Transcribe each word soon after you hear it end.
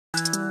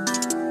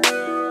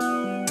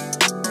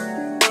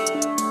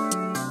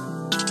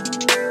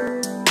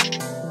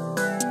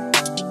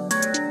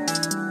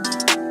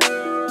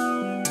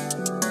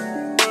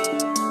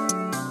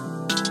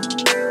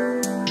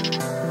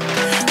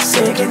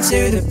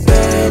to the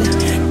bed,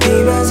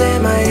 demons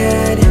in my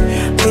head.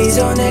 Please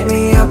don't hit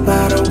me up,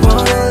 I don't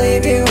wanna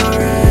leave you on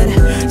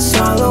red.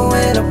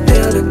 Swallowing a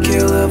pill to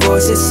kill the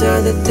voices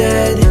of the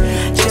dead.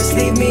 Just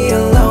leave me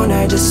alone,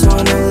 I just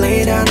wanna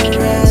lay down and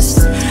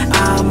rest.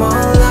 I'm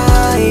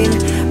online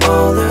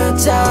all the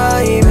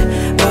time,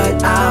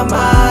 but I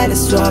might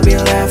as well be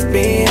left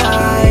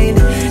behind.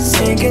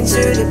 Sinking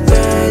to the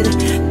bed,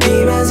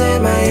 demons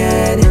in my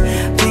head.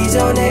 Please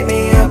don't hit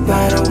me up,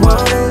 I don't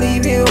wanna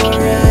leave you on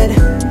red.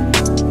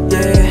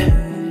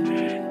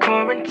 Yeah.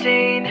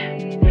 Quarantine,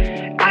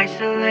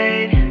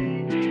 isolate,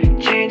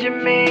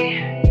 changing me,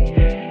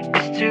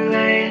 it's too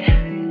late.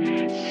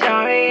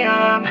 Sorry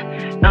I'm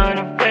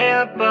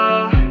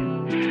unavailable,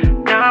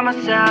 got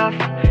myself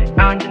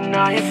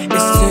undeniable.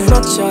 It's too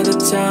much all the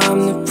time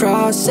to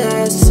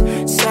process.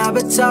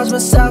 Sabotage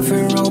myself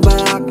and roll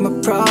back my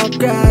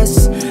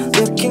progress.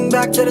 Looking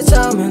back to the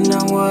time when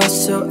I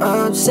was so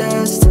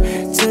obsessed,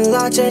 till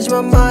I changed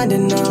my mind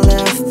and I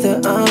left the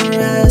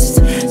unrest.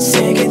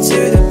 Sinking to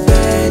the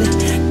bed,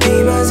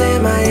 demons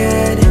in my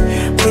head.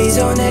 Please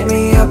don't hit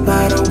me up,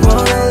 I don't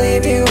wanna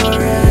leave you on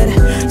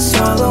red.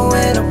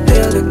 Swallowing a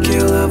pill to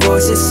kill the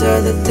voices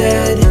of the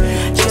dead.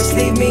 Just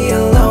leave me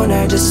alone,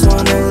 I just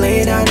wanna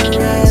lay down and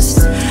rest.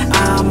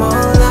 I'm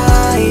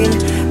online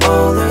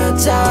all the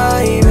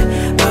time,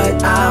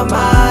 but I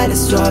might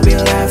as well be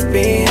left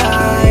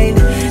behind.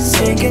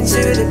 Sinking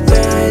to the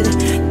bed,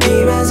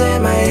 demons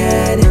in my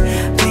head.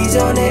 Please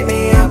don't hit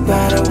me up,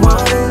 I don't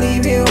wanna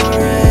leave you on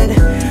red.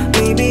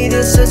 Maybe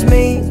this is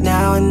me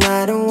now and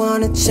I don't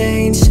wanna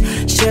change.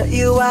 Shut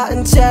you out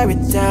and tear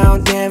it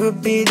down, never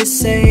be the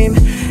same.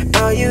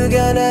 Are you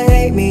gonna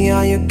hate me,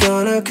 are you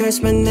gonna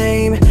curse my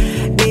name?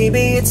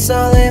 Maybe it's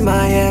all in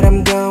my head,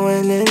 I'm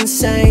going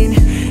insane.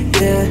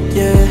 Yeah,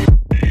 yeah.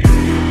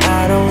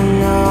 I don't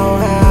know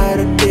how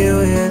to deal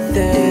with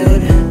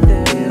it.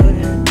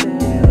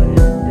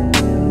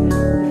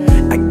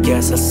 I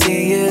guess I'll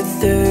see it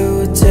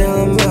through till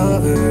I'm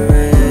over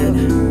it.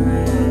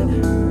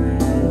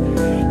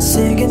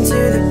 Sinking to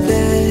the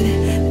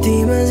bed,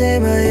 demons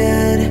in my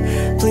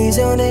head. Please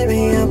don't hit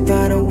me up,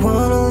 I don't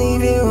wanna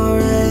leave you on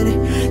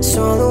red.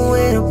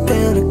 Swallowing a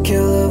pill to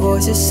kill the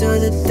voices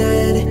of the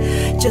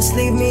dead. Just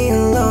leave me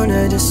alone,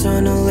 I just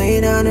wanna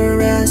lay down and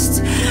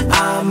rest.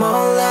 I'm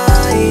all